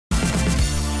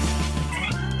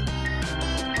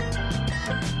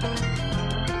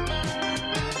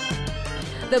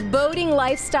The boating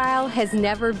lifestyle has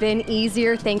never been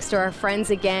easier thanks to our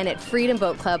friends again at Freedom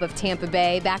Boat Club of Tampa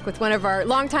Bay. Back with one of our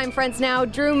longtime friends now,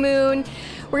 Drew Moon.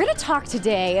 We're going to talk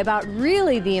today about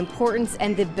really the importance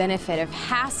and the benefit of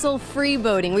hassle-free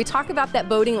boating. We talk about that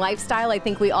boating lifestyle I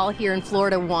think we all here in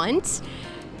Florida want.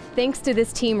 Thanks to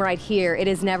this team right here, it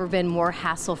has never been more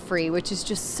hassle-free, which is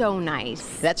just so nice.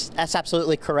 That's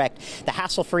absolutely correct. The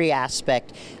hassle-free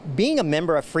aspect, being a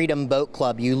member of Freedom Boat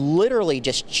Club, you literally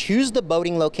just choose the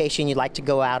boating location you'd like to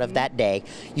go out of that day.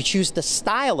 You choose the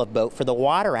style of boat for the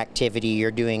water activity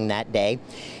you're doing that day.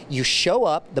 You show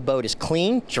up, the boat is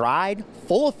clean, dried,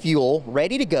 full of fuel,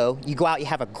 ready to go. You go out, you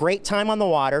have a great time on the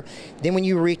water. Then when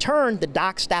you return, the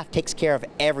dock staff takes care of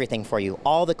everything for you.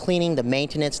 All the cleaning, the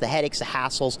maintenance, the headaches, the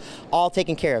hassles, all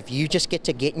taken care of. You just get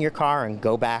to get in your car and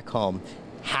go back home.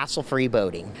 Hassle-free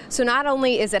boating. So not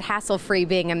only is it hassle-free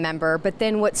being a member, but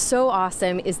then what's so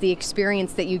awesome is the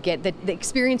experience that you get, the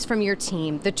experience from your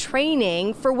team, the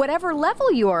training for whatever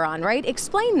level you are on, right?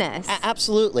 Explain this.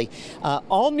 Absolutely.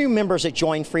 All new members that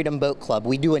join Freedom Boat Club,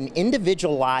 we do an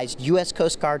individualized U.S.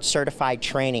 Coast Guard certified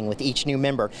training with each new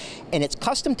member, and it's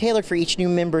custom tailored for each new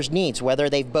member's needs,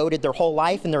 whether they've boated their whole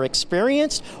life and they're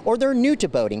experienced or they're new to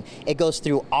boating. It goes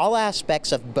through all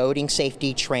aspects of boating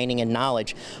safety, training, and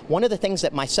knowledge. One of the things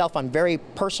that I'm very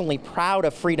personally proud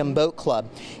of Freedom Boat Club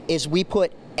is we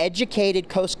put educated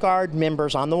Coast Guard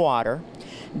members on the water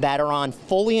that are on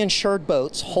fully insured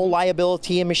boats, whole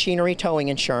liability and machinery towing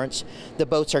insurance. The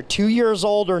boats are 2 years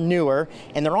old or newer,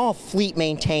 and they're all fleet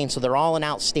maintained, so they're all in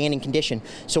outstanding condition.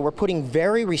 So we're putting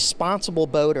very responsible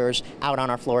boaters out on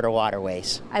our Florida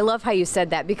waterways. I love how you said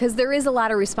that, because there is a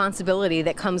lot of responsibility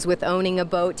that comes with owning a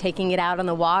boat, taking it out on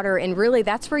the water, and really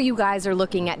that's where you guys are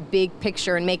looking at big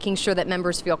picture and making sure that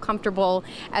members feel comfortable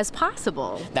as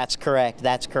possible. That's correct.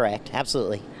 That's correct.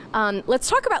 Absolutely. Let's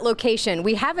talk about location.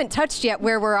 We haven't touched yet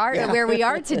where we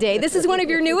are today. This is one of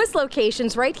your newest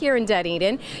locations right here in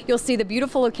Dunedin. You'll see the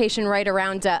beautiful location right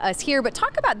around us here, but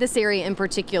talk about this area in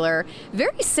particular.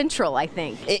 Very central, I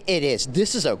think. It is.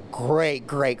 This is a great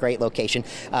location.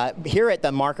 Here at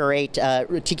the Marker 8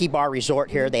 Tiki Bar Resort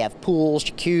here, they have pools,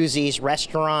 jacuzzis,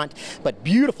 restaurant, but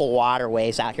beautiful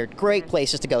waterways out here. Great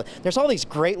places to go. There's all these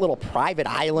great little private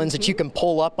islands that you can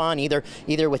pull up on, either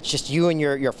with just you and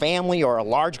your family or a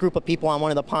large group of people on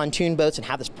one of the pontoon boats and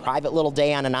have this private little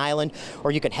day on an island, or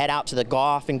you could head out to the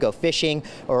Gulf and go fishing,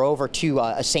 or over to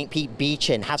a St. Pete Beach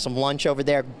and have some lunch over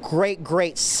there.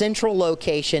 Great central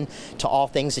location to all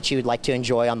things that you would like to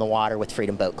enjoy on the water with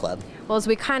Freedom Boat Club. Well, as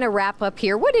we kind of wrap up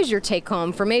here, what is your take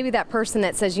home for maybe that person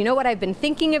that says, you know what, I've been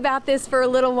thinking about this for a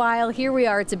little while. Here we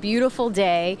are. It's a beautiful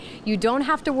day. You don't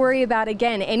have to worry about,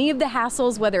 again, any of the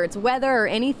hassles, whether it's weather or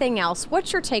anything else.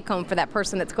 What's your take home for that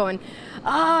person that's going,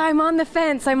 I'm on the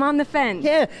fence. I'm on the fence.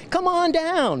 Yeah, come on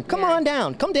down. Come on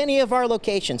down. Come to any of our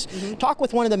locations. Talk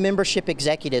with one of the membership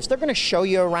executives. They're going to show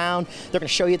you around. They're going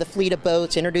to show you the fleet of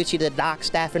boats, introduce you to the dock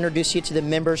staff, introduce you to the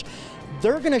members.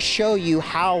 They're going to show you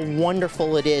how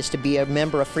wonderful it is to be a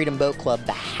member of Freedom Boat Club,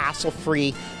 the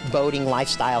hassle-free boating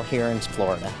lifestyle here in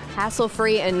Florida.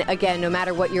 Hassle-free, and again, no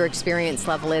matter what your experience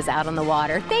level is out on the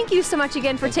water. Thank you so much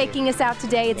again for taking us out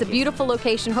today. It's a beautiful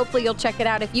location. Hopefully you'll check it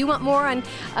out. If you want more on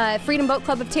Freedom Boat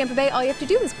Club of Tampa Bay, all you have to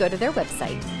do is go to their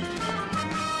website.